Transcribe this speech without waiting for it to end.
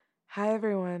Hi,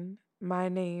 everyone. My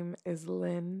name is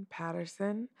Lynn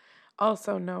Patterson,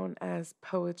 also known as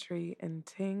Poetry and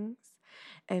Tings,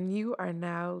 and you are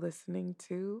now listening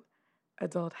to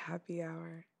Adult Happy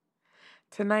Hour.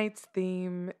 Tonight's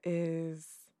theme is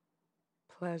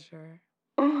pleasure.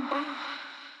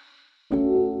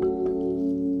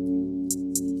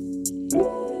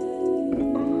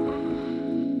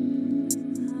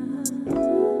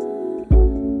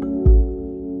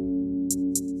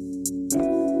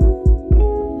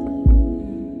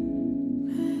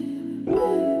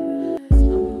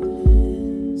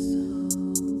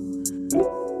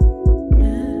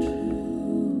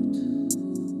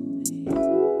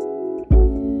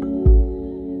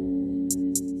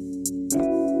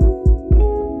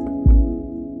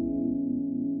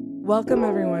 Welcome,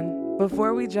 everyone.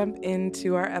 Before we jump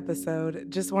into our episode,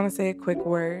 just want to say a quick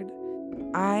word.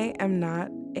 I am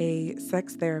not a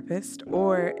sex therapist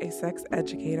or a sex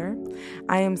educator.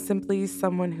 I am simply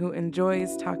someone who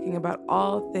enjoys talking about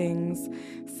all things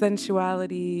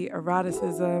sensuality,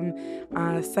 eroticism,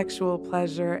 sexual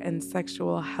pleasure, and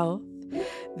sexual health.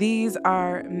 These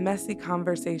are messy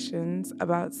conversations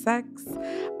about sex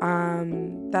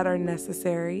that are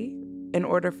necessary in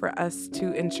order for us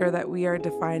to ensure that we are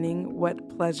defining what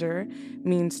pleasure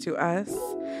means to us.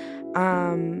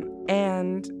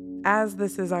 And as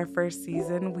this is our first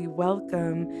season, we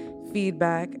welcome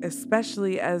feedback,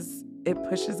 especially as it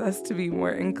pushes us to be more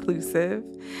inclusive.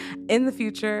 In the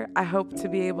future, I hope to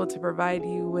be able to provide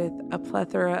you with a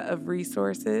plethora of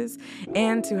resources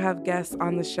and to have guests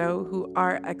on the show who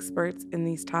are experts in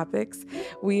these topics.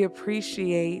 We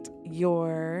appreciate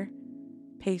your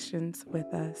patience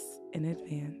with us in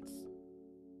advance.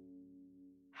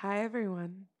 Hi,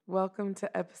 everyone. Welcome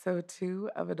to episode 2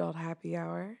 of Adult Happy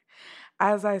Hour.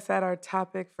 As I said, our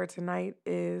topic for tonight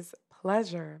is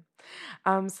pleasure.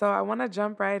 So I want to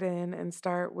jump right in and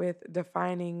start with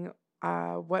defining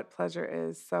what pleasure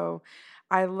is. So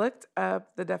I looked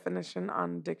up the definition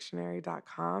on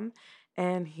dictionary.com,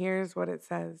 and here's what it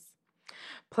says.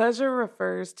 Pleasure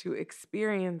refers to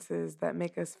experiences that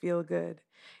make us feel good.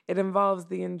 It involves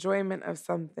the enjoyment of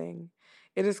something.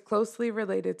 It is closely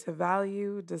related to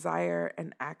value, desire,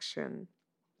 and action.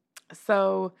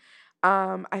 So,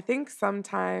 I think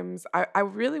sometimes I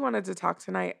really wanted to talk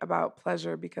tonight about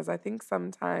pleasure because I think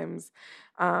sometimes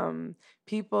um,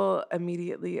 people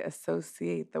immediately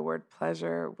associate the word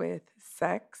pleasure with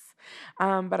sex.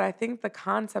 But I think the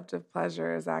concept of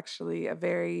pleasure is actually a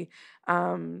very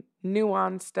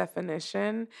nuanced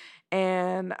definition.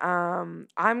 And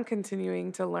I'm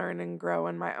continuing to learn and grow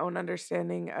in my own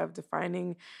understanding of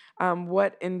defining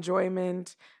what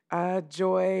enjoyment,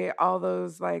 joy, all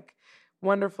those like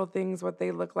wonderful things, what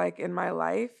they look like in my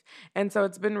life. And so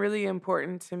it's been really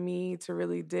important to me to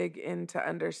really dig into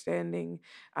understanding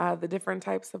the different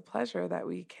types of pleasure that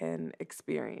we can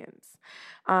experience.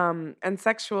 And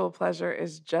sexual pleasure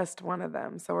is just one of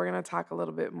them. So we're going to talk a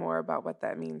little bit more about what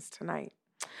that means tonight.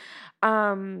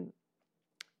 Um,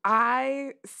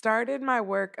 I started my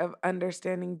work of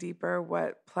understanding deeper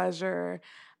what pleasure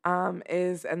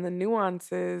is and the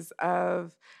nuances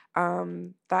of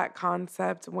that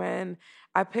concept when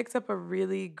I picked up a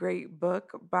really great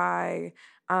book by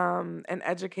an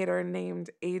educator named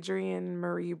Adrienne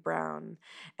Marie Brown.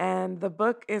 And the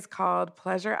book is called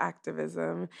Pleasure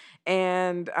Activism.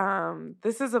 And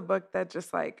this is a book that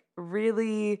just like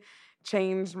really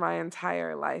changed my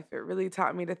entire life. It really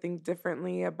taught me to think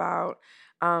differently about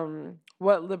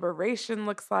what liberation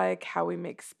looks like, how we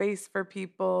make space for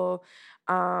people,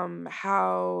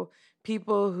 how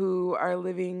people who are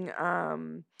living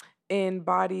in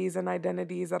bodies and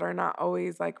identities that are not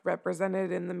always like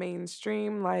represented in the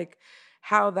mainstream, like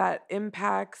how that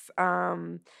impacts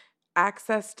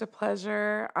access to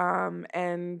pleasure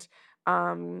and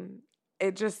um,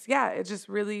 it just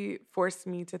really forced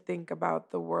me to think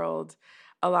about the world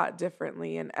a lot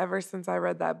differently. And ever since I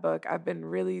read that book, I've been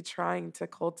really trying to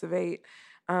cultivate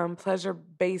pleasure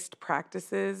based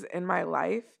practices in my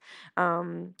life.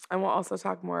 And we'll also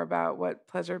talk more about what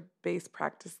pleasure based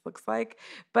practice looks like.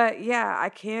 But yeah, I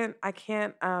can't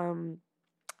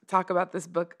talk about this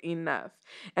book enough.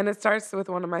 And it starts with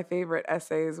one of my favorite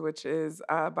essays, which is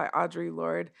by Audre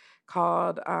Lorde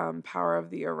called Power of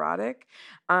the Erotic.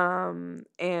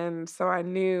 And so I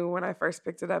knew when I first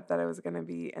picked it up that it was going to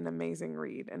be an amazing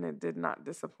read, and it did not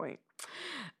disappoint.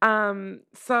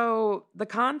 So the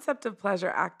concept of pleasure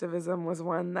activism was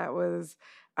one that was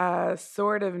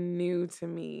sort of new to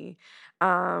me.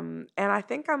 And I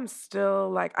think I'm still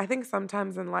like, I think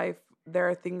sometimes in life, there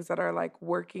are things that are like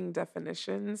working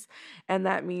definitions. And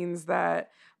that means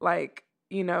that, like,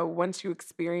 once you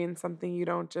experience something, you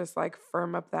don't just like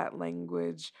firm up that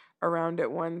language around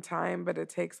at one time, but it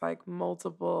takes like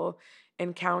multiple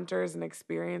encounters and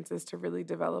experiences to really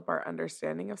develop our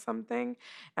understanding of something.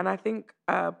 And I think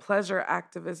pleasure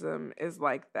activism is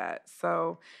like that.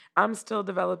 So I'm still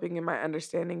developing in my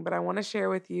understanding, but I want to share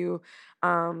with you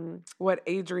what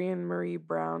Adrienne Marie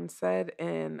Brown said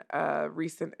in a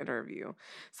recent interview.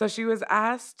 So she was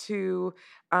asked to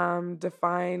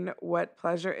define what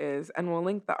pleasure is, and we'll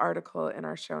link the article in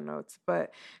our show notes.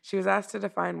 But she was asked to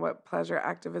define what pleasure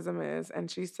activism is,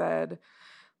 and she said,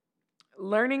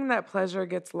 learning that pleasure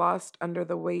gets lost under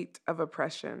the weight of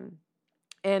oppression,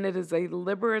 and it is a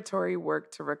liberatory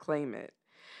work to reclaim it,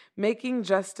 making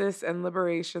justice and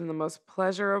liberation the most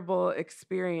pleasurable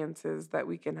experiences that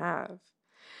we can have.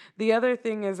 The other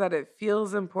thing is that it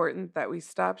feels important that we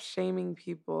stop shaming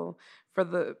people for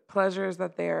the pleasures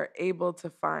that they are able to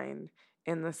find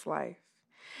in this life.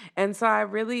 And so I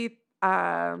really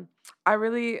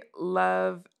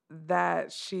love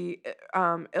that she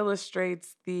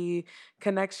illustrates the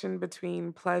connection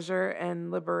between pleasure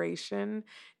and liberation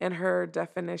in her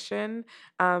definition,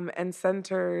 and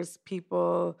centers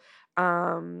people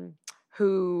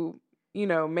who,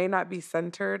 may not be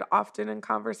centered often in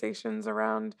conversations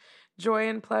around joy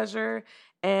and pleasure.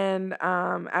 And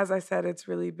as I said, it's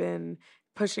really been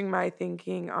pushing my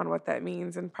thinking on what that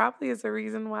means, and probably is a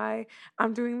reason why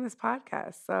I'm doing this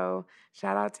podcast. So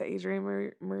shout out to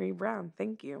Adrienne Marie Brown.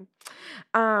 Thank you.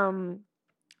 Um,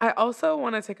 I also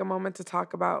want to take a moment to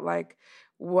talk about like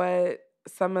what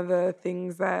some of the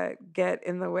things that get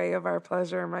in the way of our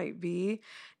pleasure might be.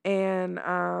 And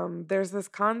there's this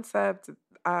concept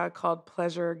called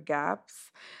pleasure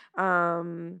gaps.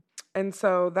 Um, and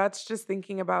so that's just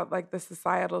thinking about like the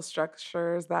societal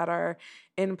structures that are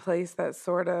in place that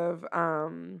sort of,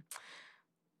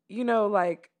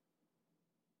 like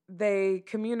they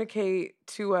communicate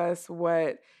to us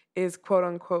what is quote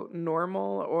unquote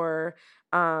normal, or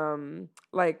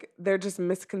like they're just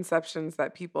misconceptions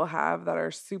that people have that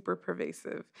are super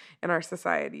pervasive in our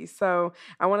society. So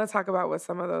I want to talk about what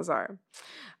some of those are.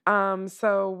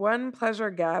 So one pleasure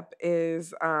gap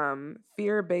is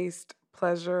fear-based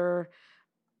pleasure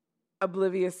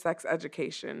oblivious sex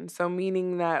education. So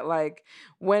meaning that like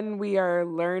when we are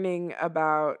learning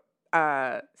about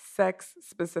sex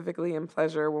specifically and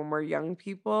pleasure when we're young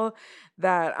people,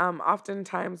 that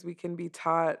oftentimes we can be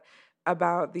taught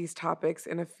about these topics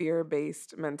in a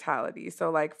fear-based mentality. So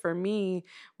like for me,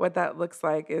 what that looks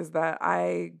like is that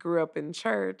I grew up in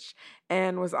church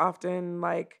and was often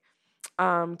like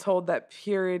told that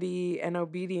purity and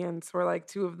obedience were like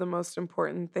two of the most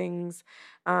important things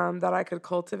that I could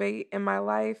cultivate in my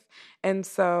life. And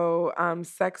so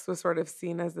sex was sort of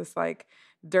seen as this like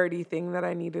dirty thing that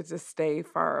I needed to stay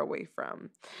far away from.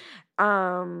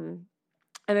 Um,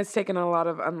 and it's taken a lot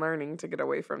of unlearning to get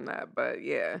away from that. But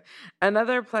yeah,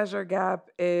 another pleasure gap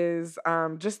is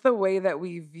just the way that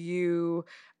we view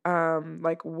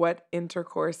like what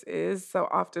intercourse is. So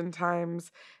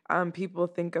oftentimes people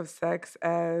think of sex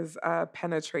as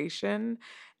penetration.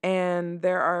 And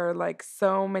there are like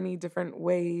so many different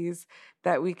ways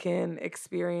that we can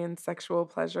experience sexual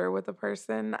pleasure with a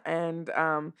person. And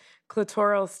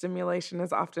clitoral stimulation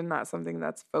is often not something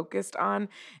that's focused on.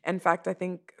 In fact, I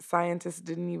think scientists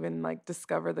didn't even like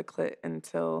discover the clit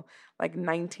until like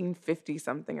 1950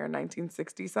 something or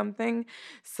 1960 something.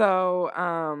 So,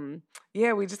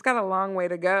 yeah, we just got a long way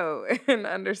to go in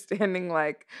understanding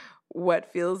like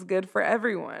what feels good for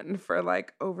everyone for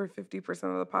like over 50%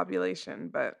 of the population,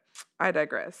 but I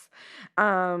digress.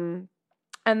 Um,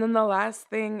 and then the last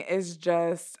thing is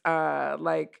just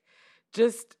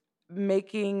just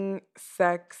making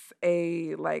sex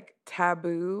a like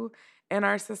taboo in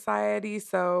our society.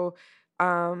 So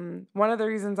one of the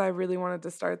reasons I really wanted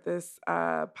to start this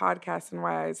podcast and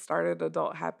why I started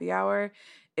Adult Happy Hour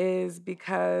is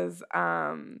because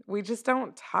we just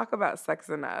don't talk about sex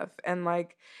enough. And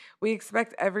like, we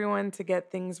expect everyone to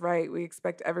get things right. We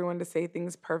expect everyone to say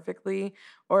things perfectly,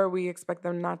 or we expect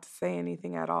them not to say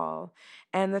anything at all.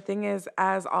 And the thing is,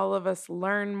 as all of us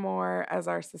learn more, as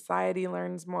our society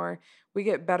learns more, we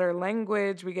get better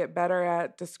language, we get better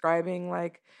at describing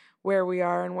like where we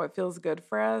are and what feels good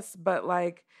for us. But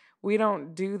like, we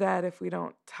don't do that if we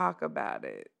don't talk about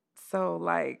it. So,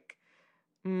 like,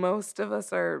 most of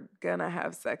us are gonna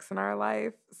have sex in our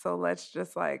life. So let's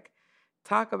just like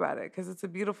talk about it because it's a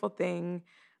beautiful thing.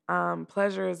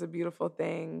 Pleasure is a beautiful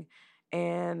thing.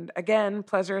 And again,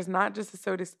 pleasure is not just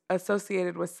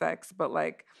associated with sex, but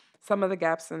like some of the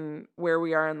gaps in where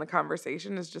we are in the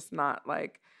conversation is just not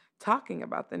like talking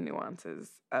about the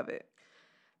nuances of it.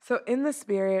 So, in the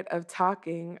spirit of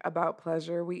talking about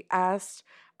pleasure, we asked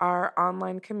our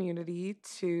online community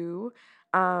to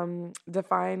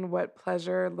define what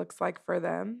pleasure looks like for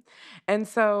them. And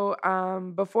so,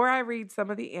 before I read some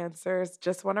of the answers,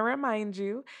 just want to remind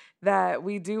you that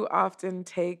we do often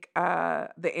take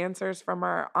the answers from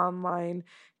our online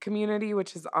community,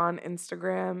 which is on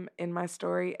Instagram in my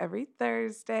story every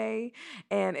Thursday.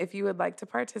 And if you would like to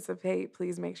participate,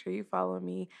 please make sure you follow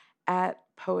me at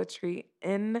Poetry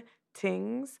in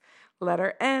Tings,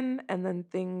 letter N, and then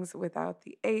things without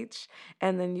the H.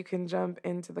 And then you can jump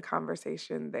into the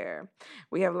conversation there.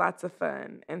 We have lots of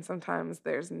fun, and sometimes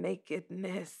there's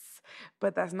nakedness,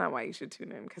 but that's not why you should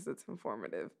tune in because it's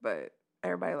informative. But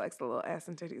everybody likes the little ass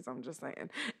and titties, I'm just saying.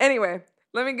 Anyway,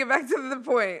 let me get back to the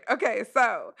point. Okay,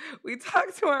 so we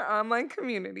talked to our online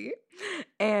community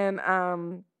and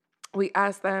we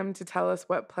asked them to tell us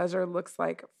what pleasure looks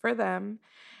like for them.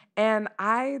 And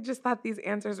I just thought these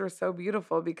answers were so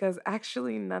beautiful because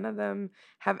actually none of them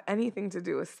have anything to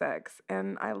do with sex.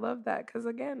 And I love that because,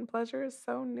 again, pleasure is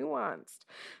so nuanced.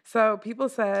 So people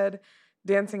said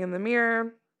dancing in the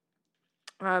mirror,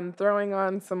 throwing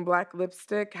on some black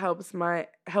lipstick helps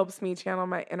me channel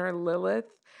my inner Lilith.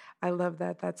 I love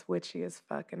that. That's witchy as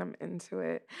fuck, and I'm into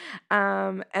it.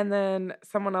 And then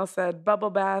someone else said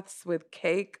bubble baths with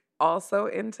cake. Also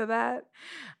into that.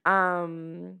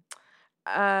 Um,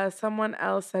 Someone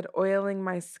else said oiling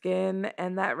my skin,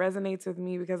 and that resonates with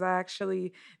me because I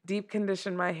actually deep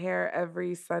condition my hair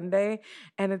every Sunday,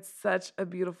 and it's such a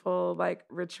beautiful like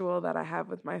ritual that I have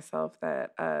with myself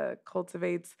that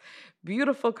cultivates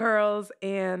beautiful curls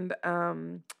and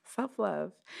self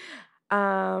love.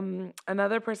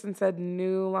 Another person said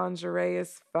new lingerie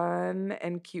is fun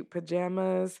and cute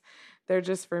pajamas. They're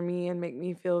just for me and make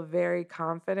me feel very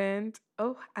confident.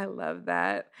 Oh, I love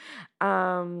that.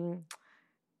 Um,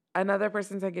 Another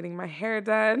person said getting my hair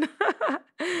done.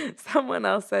 Someone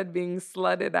else said being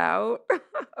slutted out.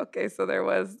 Okay, so there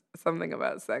was something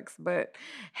about sex, but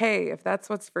hey, if that's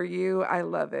what's for you, I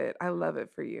love it. I love it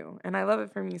for you. And I love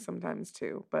it for me sometimes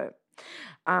too, but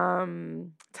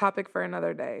topic for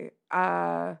another day.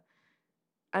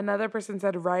 Another person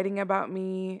said writing about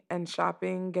me and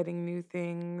shopping, getting new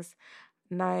things.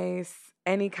 Nice.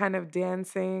 Any kind of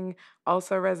dancing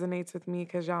also resonates with me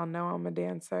because y'all know I'm a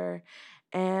dancer.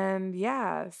 And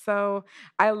yeah, so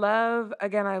I love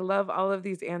all of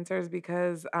these answers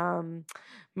because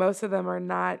most of them are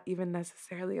not even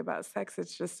necessarily about sex.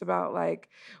 It's just about like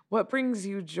what brings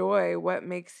you joy, what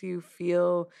makes you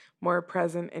feel more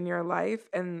present in your life.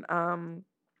 And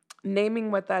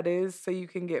naming what that is so you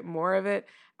can get more of it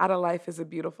out of life is a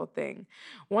beautiful thing.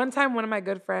 One time, one of my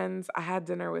good friends, I had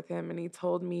dinner with him and he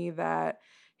told me that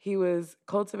he was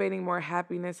cultivating more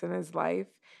happiness in his life.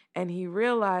 And he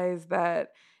realized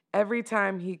that every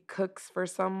time he cooks for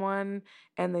someone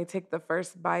and they take the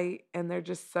first bite and they're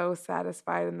just so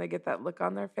satisfied and they get that look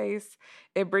on their face,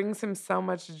 it brings him so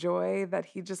much joy that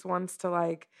he just wants to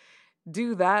like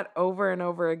do that over and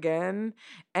over again.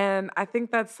 And I think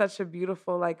that's such a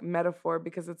beautiful like metaphor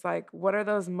because it's like, what are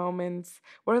those moments?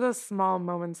 What are those small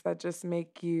moments that just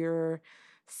make your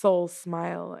soul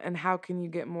smile? And how can you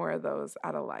get more of those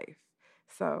out of life?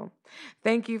 So,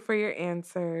 thank you for your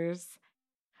answers.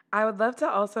 I would love to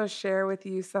also share with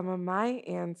you some of my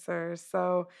answers.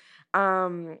 So,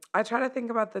 I try to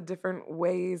think about the different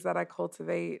ways that I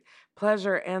cultivate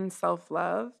pleasure and self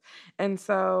love. And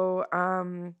so,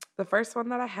 the first one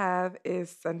that I have is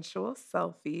sensual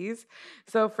selfies.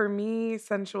 So, for me,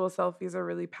 sensual selfies are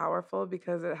really powerful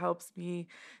because it helps me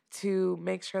to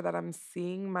make sure that I'm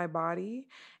seeing my body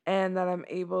and that I'm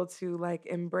able to like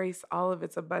embrace all of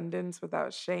its abundance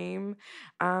without shame.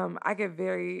 I get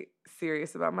very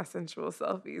serious about my sensual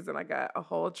selfies, and I got a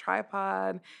whole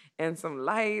tripod and some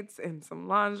lights and some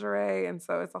lingerie. And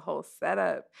so it's a whole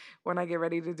setup when I get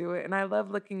ready to do it. And I love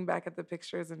looking back at the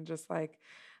pictures and just like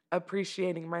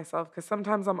appreciating myself because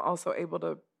sometimes I'm also able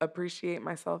to appreciate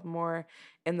myself more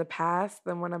in the past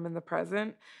than when I'm in the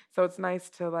present. So it's nice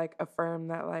to like affirm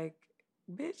that, like,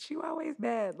 bitch, you always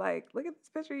bad. Like, look at this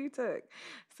picture you took.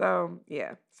 So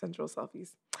yeah, sensual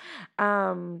selfies.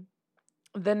 Um,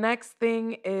 the next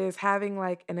thing is having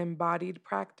like an embodied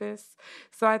practice.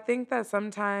 So I think that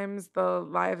sometimes the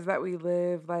lives that we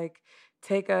live like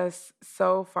take us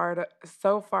so far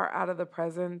out of the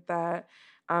present that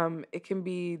it can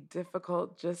be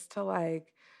difficult just to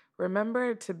like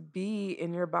remember to be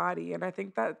in your body. And I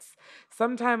think that's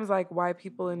sometimes like why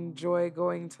people enjoy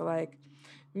going to like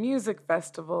music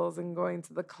festivals and going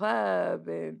to the club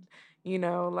and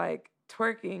like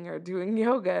twerking or doing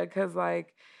yoga because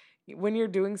like when you're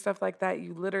doing stuff like that,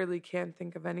 you literally can't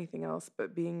think of anything else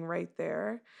but being right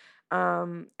there.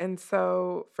 And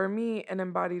so for me, an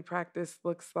embodied practice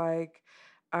looks like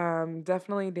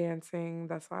Definitely dancing.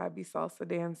 That's why I be salsa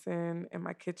dancing in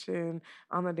my kitchen,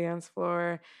 on the dance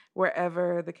floor,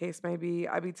 wherever the case may be.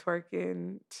 I be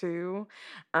twerking too.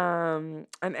 And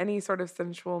any sort of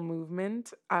sensual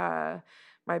movement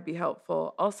might be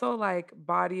helpful. Also, like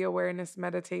body awareness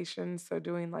meditation. So,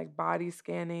 doing like body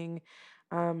scanning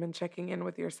and checking in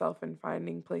with yourself and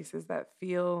finding places that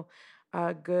feel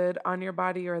good on your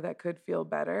body or that could feel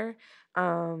better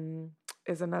um,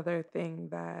 is another thing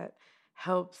that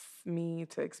helps me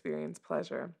to experience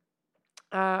pleasure.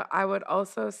 I would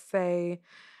also say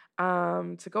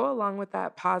to go along with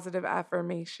that, positive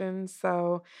affirmation.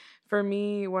 So for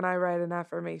me, when I write an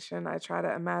affirmation, I try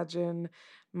to imagine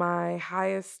my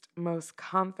highest, most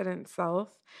confident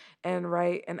self and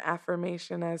write an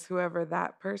affirmation as whoever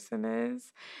that person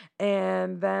is.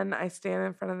 And then I stand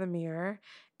in front of the mirror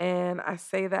and I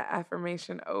say that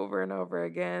affirmation over and over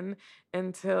again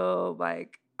until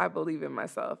like I believe in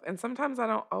myself. And sometimes I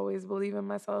don't always believe in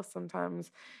myself.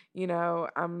 Sometimes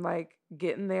I'm like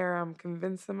getting there, I'm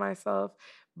convincing myself,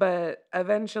 but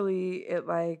eventually it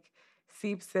like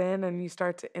seeps in and you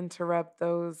start to interrupt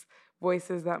those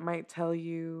voices that might tell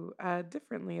you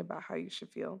differently about how you should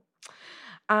feel.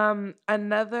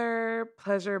 Another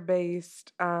pleasure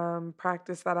based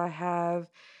practice that I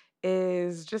have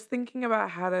is just thinking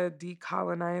about how to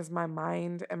decolonize my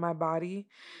mind and my body.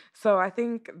 So I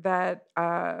think that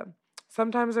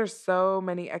sometimes there's so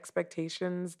many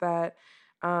expectations that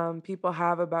people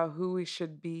have about who we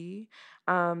should be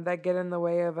that get in the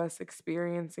way of us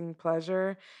experiencing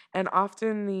pleasure. And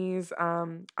often these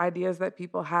ideas that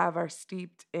people have are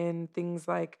steeped in things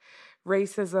like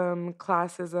racism,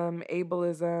 classism,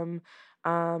 ableism,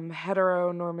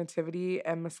 heteronormativity,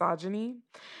 and misogyny.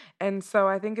 And so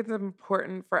I think it's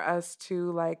important for us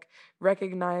to like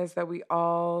recognize that we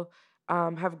all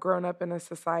have grown up in a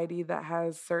society that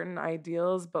has certain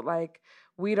ideals, but like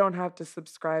we don't have to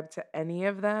subscribe to any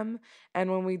of them. And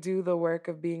when we do the work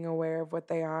of being aware of what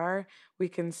they are, we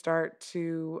can start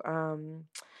to,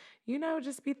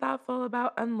 just be thoughtful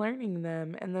about unlearning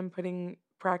them and then putting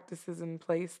practices in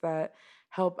place that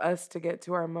help us to get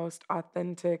to our most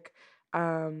authentic,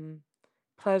 um,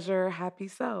 pleasure, happy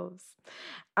selves.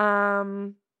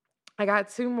 Um, I got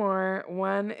two more.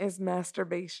 One is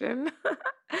masturbation.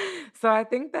 So I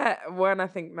think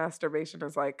masturbation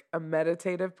is like a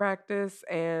meditative practice,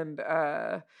 and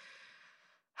I'll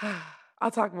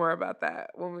talk more about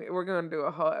that when we're going to do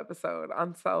a whole episode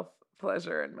on self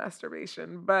pleasure and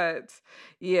masturbation. But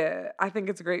yeah, I think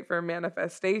it's great for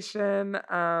manifestation.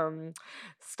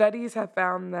 Studies have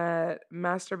found that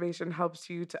masturbation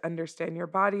helps you to understand your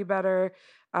body better,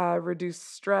 reduce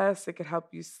stress. It could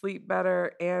help you sleep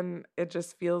better, and it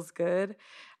just feels good.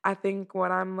 I think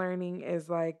what I'm learning is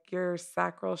like your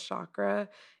sacral chakra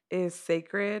is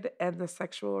sacred, and the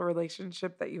sexual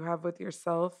relationship that you have with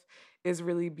yourself is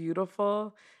really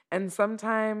beautiful. And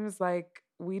sometimes, like,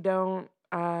 we don't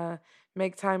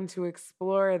make time to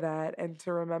explore that and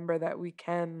to remember that we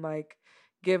can, like,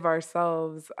 give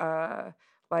ourselves,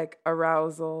 like,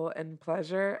 arousal and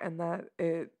pleasure, and that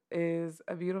it is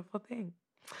a beautiful thing.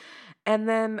 And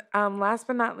then, last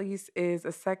but not least, is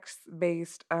a sex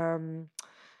based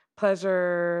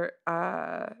pleasure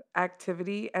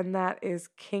activity, and that is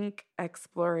kink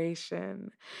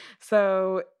exploration.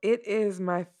 So it is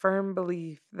my firm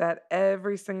belief that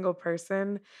every single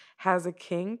person has a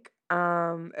kink.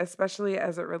 Especially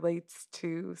as it relates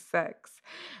to sex.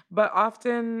 But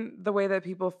often, the way that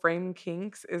people frame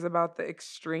kinks is about the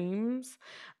extremes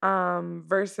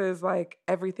versus like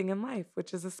everything in life,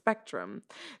 which is a spectrum.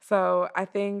 So I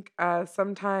think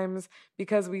sometimes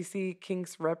because we see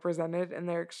kinks represented in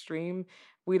their extreme,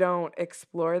 we don't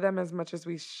explore them as much as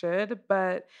we should.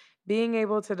 But being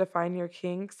able to define your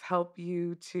kinks help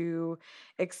you to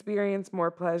experience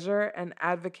more pleasure and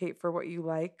advocate for what you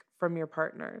like from your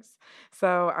partners.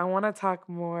 So I want to talk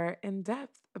more in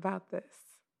depth about this.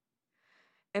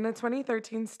 In a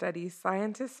 2013 study,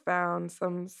 scientists found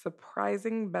some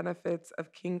surprising benefits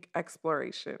of kink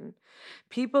exploration.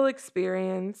 People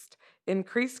experienced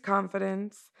increased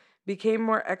confidence, became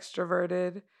more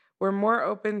extroverted, were more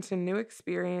open to new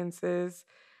experiences,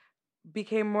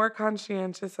 became more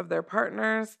conscientious of their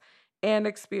partners, and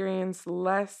experienced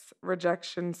less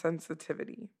rejection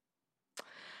sensitivity.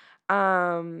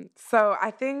 So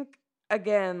I think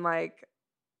again, like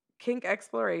kink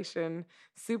exploration,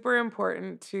 super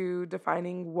important to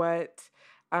defining what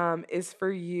is for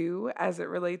you as it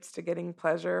relates to getting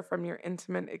pleasure from your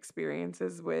intimate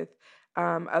experiences with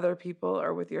other people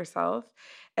or with yourself.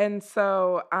 And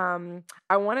so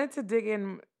I wanted to dig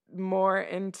in more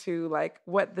into like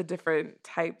what the different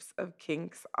types of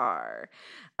kinks are.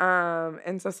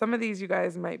 And so some of these you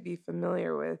guys might be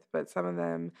familiar with, but some of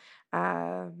them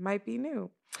might be new.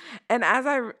 And as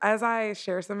I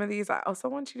share some of these, I also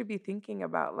want you to be thinking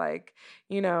about like,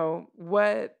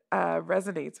 what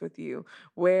resonates with you.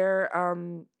 Where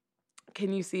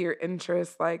can you see your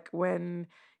interests like when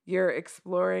you're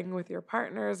exploring with your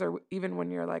partners or even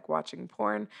when you're like watching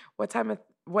porn? What type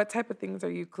of things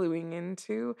are you cluing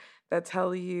into that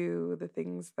tell you the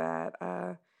things that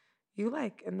you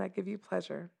like and that give you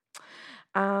pleasure?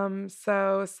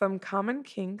 So some common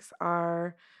kinks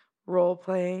are role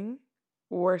playing,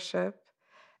 worship,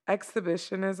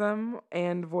 exhibitionism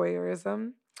and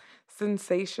voyeurism,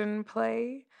 sensation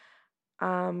play,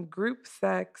 group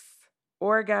sex,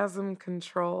 orgasm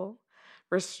control,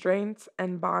 restraints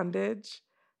and bondage,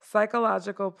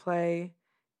 psychological play,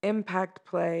 impact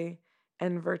play,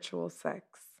 and virtual sex.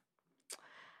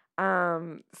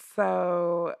 Um,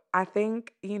 so I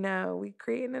think, we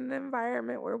create an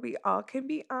environment where we all can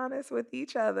be honest with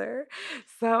each other.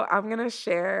 So I'm gonna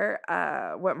share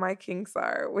what my kinks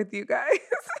are with you guys.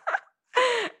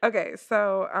 Okay,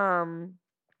 so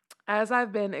as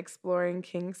I've been exploring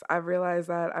kinks, I've realized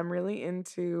that I'm really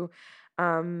into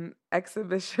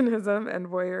exhibitionism and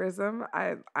voyeurism.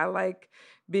 I like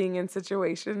being in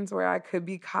situations where I could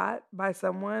be caught by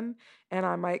someone and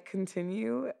I might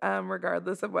continue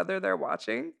regardless of whether they're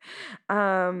watching.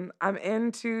 I'm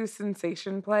into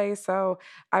sensation play, so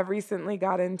I've recently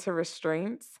got into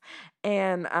restraints.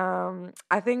 And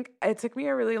I think it took me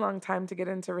a really long time to get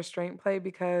into restraint play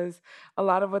because a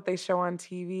lot of what they show on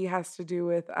TV has to do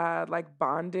with like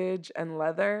bondage and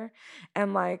leather.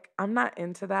 And like, I'm not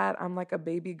into that. I'm like a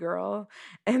baby girl.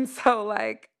 And so,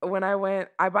 like, when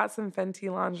I bought some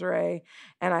Fenty lingerie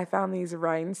and I found these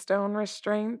rhinestone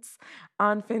restraints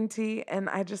on Fenty. And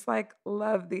I just like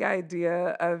love the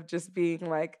idea of just being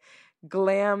like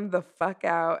glam the fuck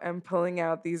out and pulling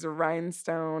out these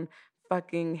rhinestone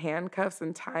fucking handcuffs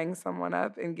and tying someone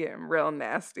up and getting real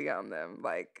nasty on them.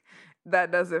 Like,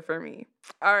 that does it for me.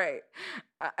 All right.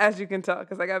 As you can tell,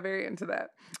 because I got very into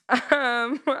that.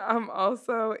 I'm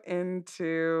also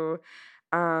into,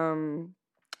 um,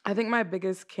 I think my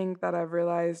biggest kink that I've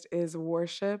realized is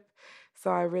worship. So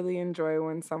I really enjoy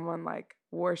when someone like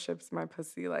worships my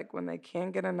pussy, like when they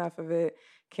can't get enough of it,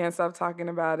 can't stop talking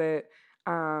about it,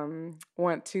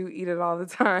 want to eat it all the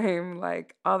time,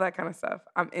 like all that kind of stuff.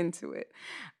 I'm into it.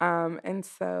 And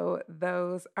so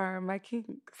those are my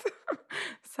kinks.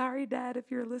 Sorry, Dad,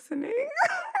 if you're listening.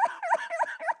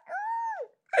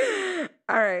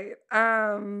 All right.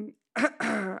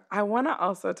 I want to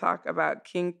also talk about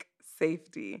kink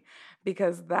safety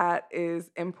because that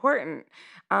is important.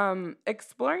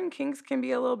 Exploring kinks can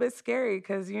be a little bit scary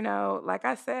because, like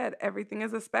I said, everything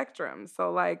is a spectrum.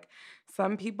 So, like,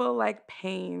 some people like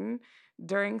pain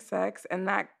during sex, and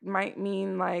that might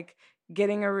mean like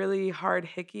getting a really hard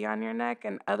hickey on your neck,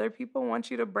 and other people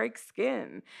want you to break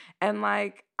skin. And,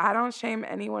 like, I don't shame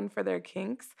anyone for their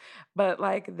kinks, but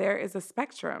like, there is a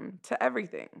spectrum to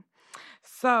everything.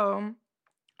 So,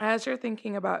 as you're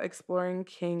thinking about exploring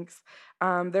kinks,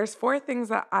 there's four things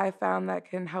that I found that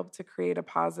can help to create a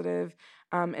positive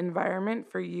environment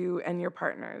for you and your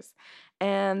partners.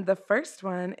 And the first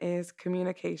one is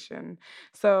communication.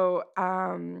 So,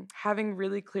 having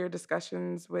really clear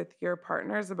discussions with your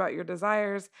partners about your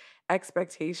desires,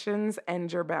 expectations,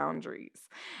 and your boundaries.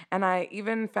 And I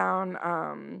even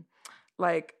found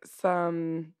like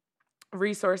some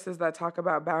resources that talk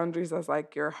about boundaries as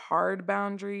like your hard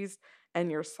boundaries and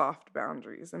your soft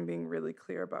boundaries and being really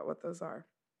clear about what those are.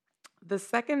 The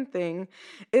second thing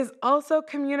is also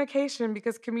communication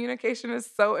because communication is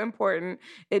so important.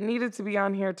 It needed to be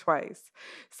on here twice.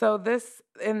 So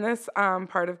in this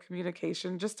part of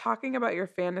communication, just talking about your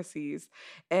fantasies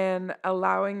and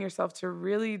allowing yourself to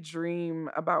really dream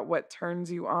about what turns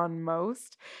you on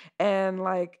most and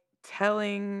like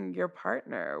telling your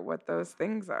partner what those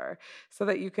things are so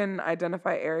that you can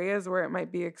identify areas where it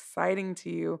might be exciting to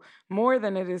you more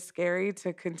than it is scary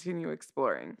to continue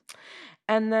exploring.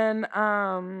 And then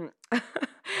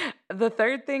the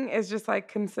third thing is just like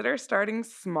consider starting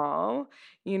small.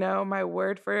 My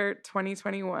word for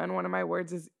 2021, one of my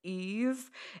words is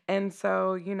ease. And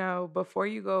so, before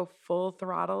you go full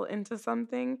throttle into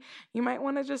something, you might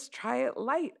want to just try it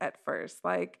light at first.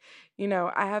 Like,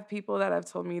 I have people that have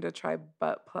told me to try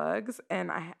butt plugs, and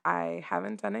I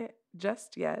haven't done it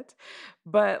just yet.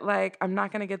 But like, I'm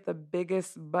not going to get the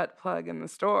biggest butt plug in the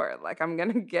store. Like, I'm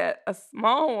going to get a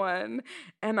small one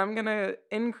and I'm going to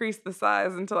increase the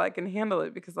size until I can handle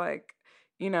it because, like,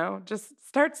 just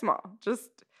start small.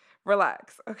 Just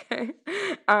Relax, okay?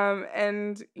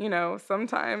 And,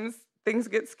 sometimes things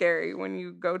get scary when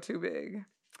you go too big.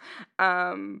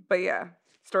 But yeah,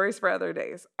 stories for other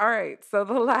days. All right, so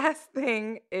the last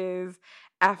thing is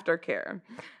aftercare.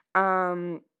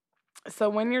 Um, so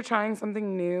when you're trying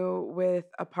something new with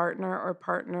a partner or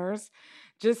partners,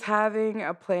 just having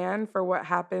a plan for what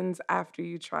happens after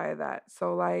you try that.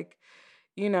 So like,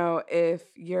 if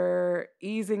you're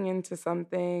easing into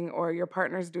something or your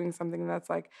partner's doing something that's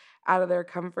like out of their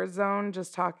comfort zone,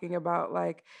 just talking about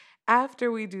like,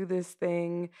 after we do this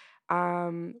thing,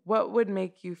 what would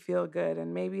make you feel good?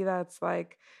 And maybe that's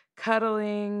like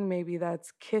cuddling, maybe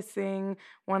that's kissing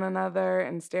one another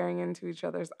and staring into each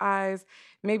other's eyes.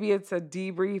 Maybe it's a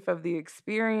debrief of the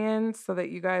experience so that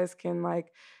you guys can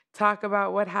like talk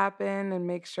about what happened and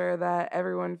make sure that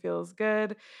everyone feels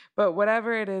good. But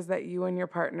whatever it is that you and your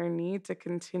partner need to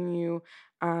continue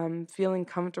feeling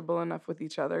comfortable enough with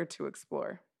each other to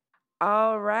explore.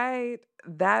 All right.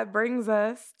 That brings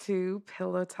us to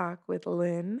Pillow Talk with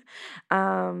Lynn.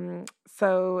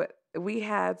 So we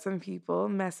had some people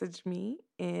message me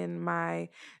in my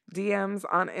DMs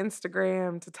on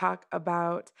Instagram to talk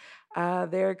about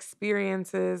their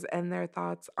experiences and their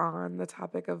thoughts on the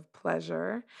topic of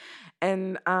pleasure.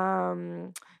 And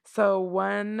so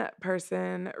one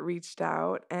person reached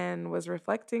out and was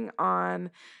reflecting on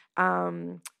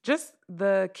just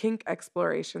the kink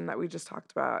exploration that we just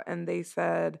talked about. And they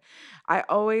said, I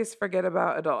always forget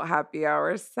about adult happy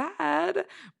hours. Sad,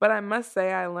 but I must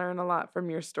say I learn a lot from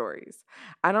your stories.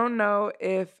 I don't know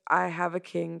if I have a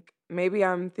kink. Maybe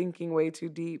I'm thinking way too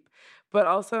deep, but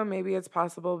also maybe it's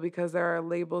possible because there are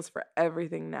labels for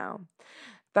everything now.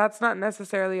 That's not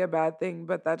necessarily a bad thing,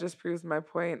 but that just proves my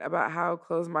point about how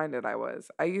close minded I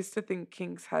was. I used to think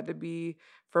kinks had to be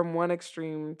from one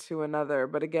extreme to another,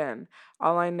 but again,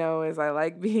 all I know is I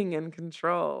like being in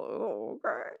control. Oh,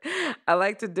 God. I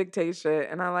like to dictate shit,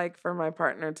 and I like for my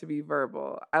partner to be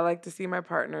verbal. I like to see my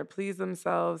partner please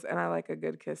themselves, and I like a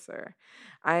good kisser.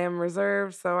 I am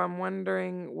reserved, so I'm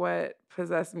wondering what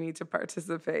possessed me to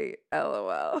participate.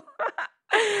 LOL.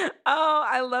 Oh,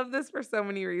 I love this for so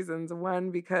many reasons.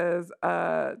 One, because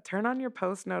turn on your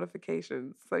post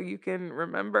notifications so you can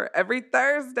remember every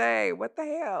Thursday. What the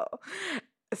hell?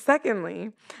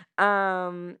 Secondly,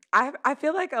 I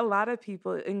feel like a lot of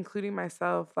people, including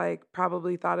myself, like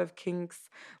probably thought of kinks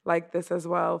like this as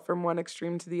well, from one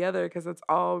extreme to the other, because it's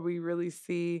all we really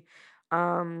see.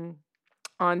 Um,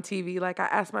 on TV. Like I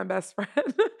asked my best friend,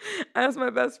 I asked my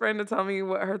best friend to tell me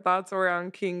what her thoughts were on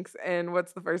kinks and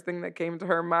what's the first thing that came to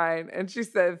her mind. And she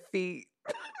said feet.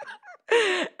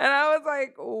 And I was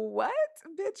like, what,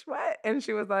 bitch, what? And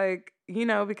she was like,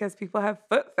 because people have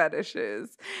foot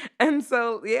fetishes. And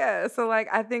so, yeah, so like,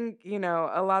 I think,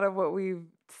 a lot of what we've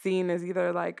seen is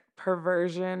either like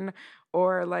perversion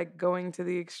or like going to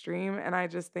the extreme. And I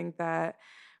just think that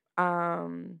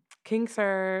kinks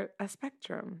are a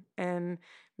spectrum, and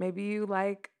maybe you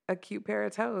like a cute pair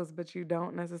of toes, but you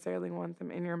don't necessarily want them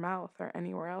in your mouth or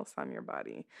anywhere else on your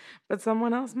body. But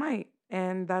someone else might,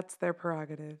 and that's their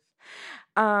prerogative.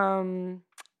 Um,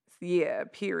 yeah,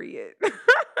 period.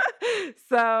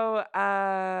 So,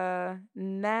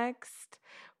 next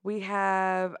we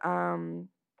have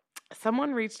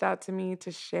someone reached out to me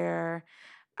to share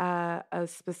a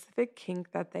specific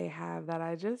kink that they have that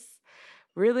I just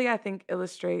really I think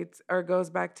illustrates or goes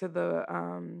back to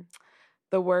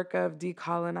the work of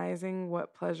decolonizing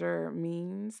what pleasure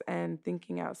means and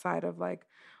thinking outside of like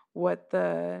what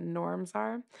the norms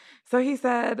are. So he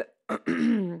said,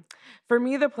 for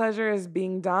me, the pleasure is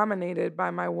being dominated by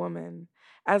my woman.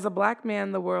 As a black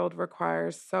man, the world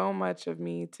requires so much of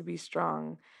me to be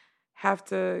strong, have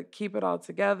to keep it all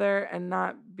together and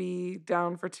not be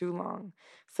down for too long.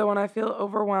 So when I feel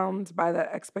overwhelmed by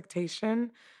that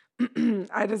expectation,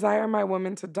 I desire my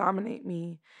woman to dominate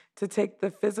me, to take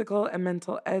the physical and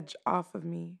mental edge off of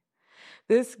me.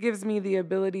 This gives me the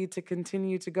ability to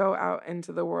continue to go out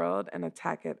into the world and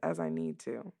attack it as I need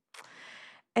to.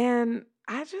 And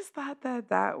I just thought that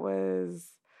that was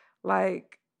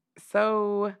like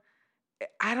so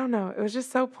I don't know. It was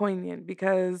just so poignant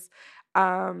because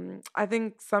I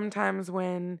think sometimes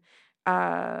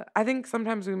I think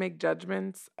sometimes we make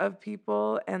judgments of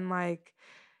people and like,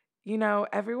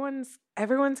 everyone's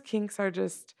kinks are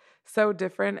just so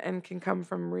different and can come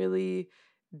from really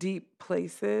deep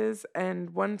places,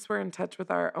 and once we're in touch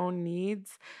with our own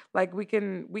needs, like we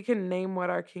can name what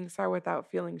our kinks are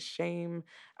without feeling shame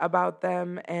about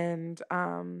them, and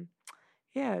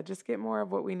yeah, just get more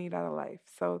of what we need out of life.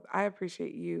 So I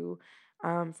appreciate you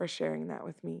for sharing that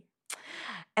with me.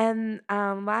 And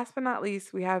last but not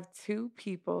least, we have two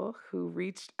people who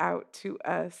reached out to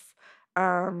us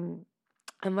um,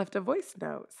 and left a voice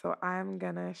note. So I'm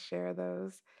going to share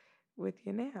those with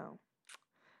you now.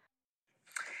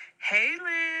 Hey,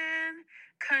 Lynn.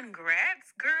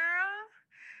 Congrats, girl.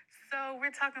 So,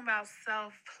 we're talking about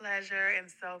self pleasure and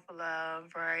self love,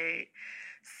 right?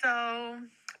 So,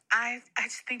 I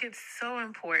just think it's so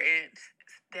important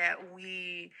that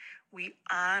we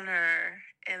honor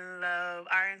and love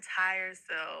our entire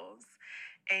selves.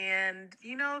 And,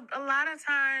 a lot of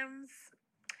times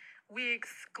we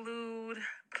exclude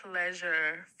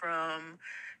pleasure from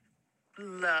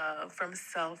love, from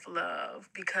self love,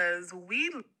 because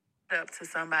we look up to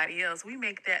somebody else. We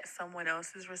make that someone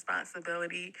else's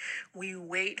responsibility. We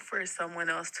wait for someone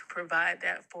else to provide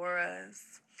that for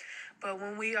us. But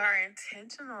when we are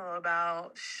intentional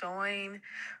about showing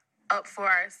up for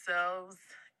ourselves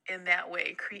in that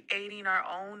way, creating our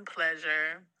own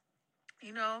pleasure,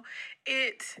 you know,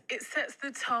 it sets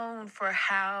the tone for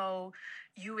how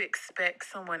you expect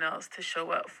someone else to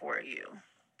show up for you,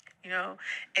 you know,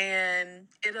 and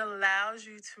it allows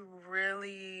you to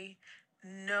really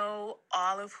know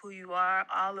all of who you are,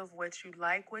 all of what you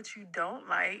like, what you don't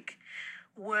like,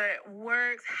 what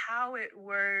works, how it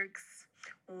works,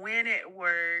 when it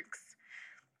works.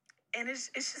 And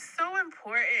it's just so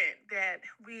important that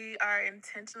we are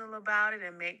intentional about it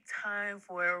and make time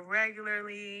for it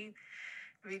regularly,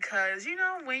 because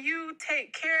when you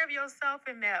take care of yourself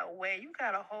in that way, you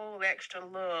got a whole extra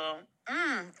little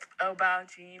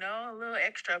about you, a little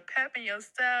extra pep in your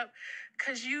step,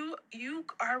 because you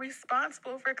are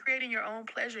responsible for creating your own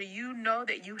pleasure. You know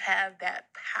that you have that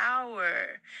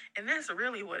power, and that's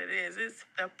really what it is. It's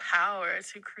the power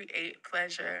to create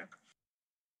pleasure.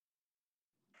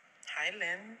 Hi,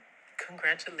 Lynn.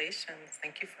 Congratulations.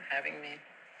 Thank you for having me.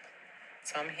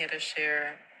 So, I'm here to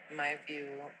share my view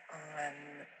on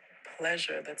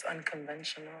pleasure that's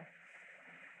unconventional.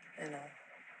 You know,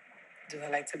 do I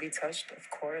like to be touched? Of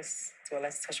course. Do I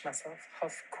like to touch myself?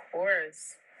 Of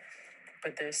course.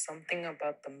 But there's something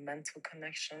about the mental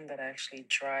connection that actually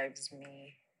drives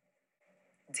me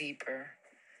deeper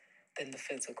than the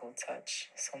physical touch.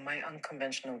 So, my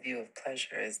unconventional view of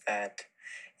pleasure is that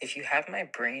if you have my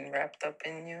brain wrapped up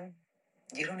in you,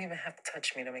 you don't even have to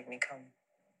touch me to make me come.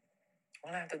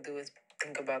 All I have to do is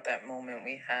think about that moment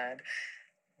we had,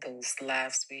 those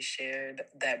laughs we shared,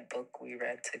 that book we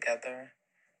read together.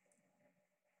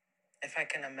 If I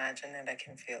can imagine it, I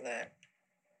can feel it.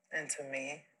 And to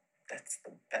me, that's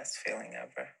the best feeling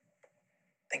ever.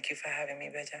 Thank you for having me,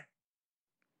 Beja.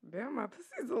 Damn, my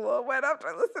pussy's a little wet after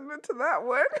listening to that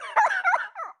one.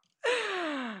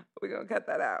 We're gonna cut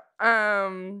that out.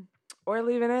 Or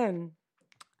leave it in.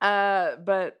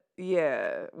 But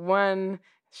yeah, one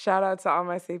shout out to all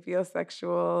my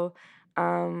sapiosexual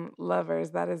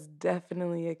lovers. That is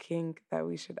definitely a kink that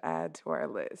we should add to our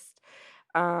list.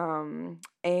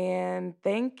 And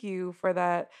thank you for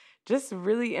that just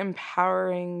really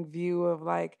empowering view of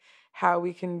like how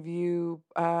we can view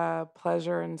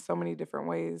pleasure in so many different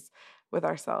ways with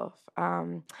ourselves.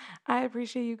 I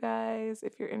appreciate you guys.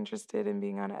 If you're interested in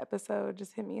being on an episode,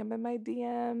 just hit me up in my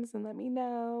DMs and let me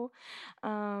know.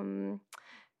 Um,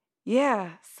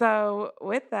 yeah, so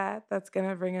with that, that's going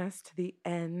to bring us to the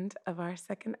end of our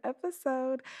second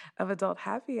episode of Adult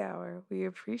Happy Hour. We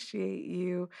appreciate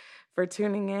you for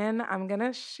tuning in. I'm going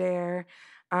to share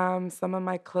some of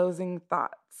my closing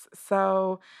thoughts.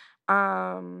 So,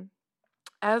 um,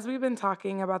 as we've been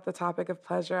talking about the topic of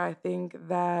pleasure, I think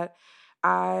that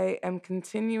I am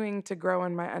continuing to grow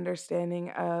in my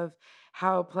understanding of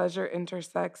how pleasure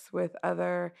intersects with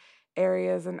other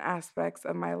areas and aspects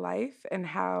of my life, and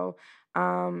how,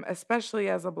 especially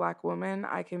as a Black woman,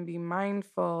 I can be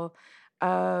mindful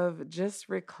of just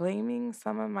reclaiming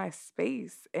some of my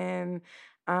space and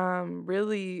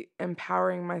really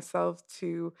empowering myself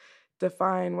to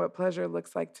define what pleasure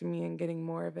looks like to me and getting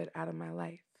more of it out of my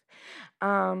life.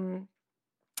 Um,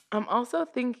 I'm also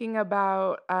thinking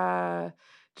about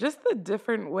just the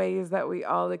different ways that we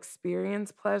all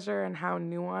experience pleasure and how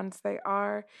nuanced they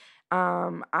are.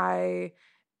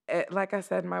 Like I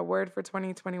said, my word for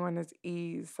 2021 is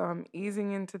ease. So I'm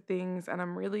easing into things, and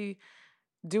I'm really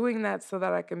doing that so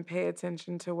that I can pay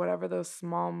attention to whatever those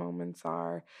small moments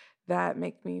are that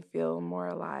make me feel more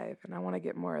alive. And I want to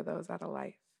get more of those out of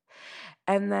life.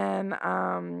 And then,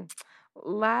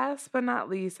 last but not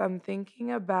least, I'm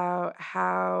thinking about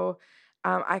how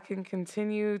I can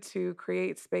continue to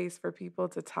create space for people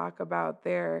to talk about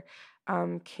their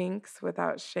kinks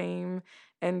without shame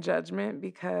and judgment,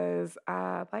 because,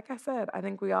 like I said, I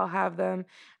think we all have them.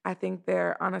 I think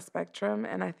they're on a spectrum.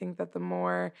 And I think that the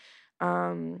more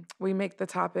we make the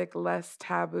topic less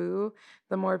taboo,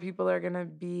 the more people are going to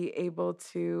be able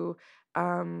to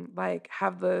like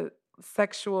have the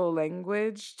sexual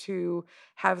language to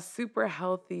have super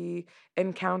healthy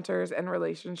encounters and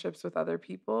relationships with other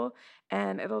people.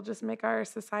 And it'll just make our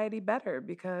society better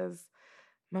because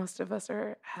most of us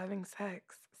are having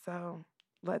sex. So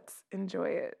let's enjoy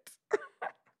it.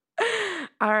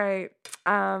 All right.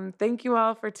 Thank you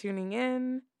all for tuning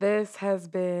in. This has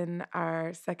been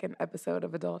our second episode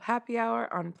of Adult Happy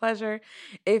Hour on Pleasure.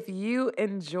 If you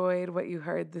enjoyed what you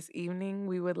heard this evening,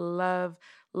 we would love,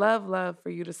 love, love for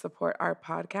you to support our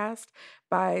podcast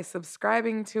by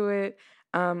subscribing to it,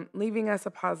 leaving us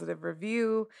a positive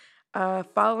review,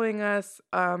 following us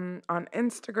on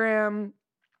Instagram.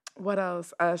 What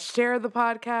else? Share the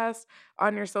podcast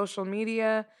on your social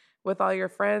media with all your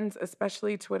friends,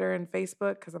 especially Twitter and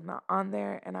Facebook, because I'm not on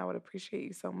there, and I would appreciate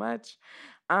you so much.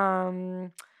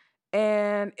 And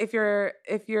if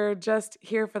you're just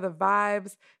here for the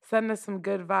vibes, send us some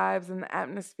good vibes in the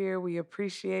atmosphere. We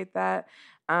appreciate that.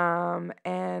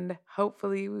 And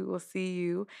hopefully we will see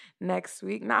you next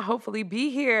week. Not hopefully,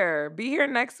 be here. Be here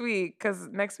next week, because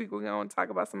next week we're going to talk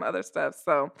about some other stuff.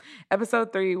 So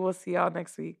episode 3, we'll see y'all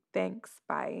next week. Thanks.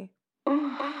 Bye.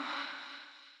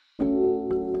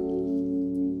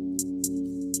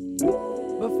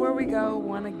 Before we go,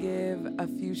 want to give a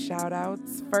few shout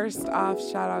outs. First off,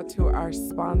 shout out to our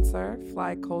sponsor,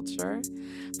 Fly Culture.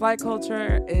 Fly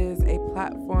Culture is a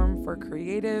platform for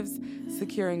creatives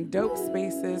securing dope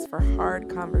spaces for hard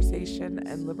conversation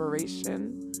and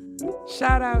liberation.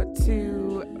 Shout out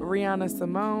to Rihanna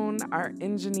Simone, our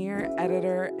engineer,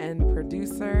 editor, and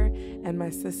producer, and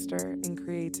my sister in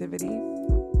creativity.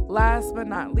 Last but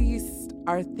not least,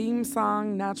 our theme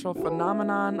song, Natural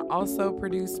Phenomenon, also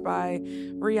produced by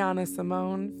Rihanna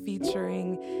Simone,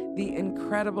 featuring the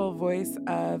incredible voice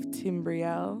of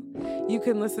Timbriel. You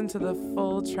can listen to the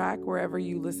full track wherever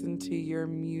you listen to your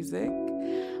music.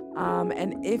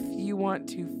 And if you want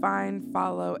to find,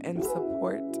 follow, and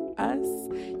support us,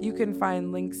 you can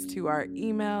find links to our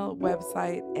email,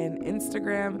 website, and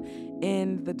Instagram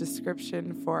in the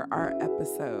description for our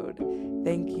episode.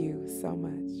 Thank you so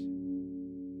much.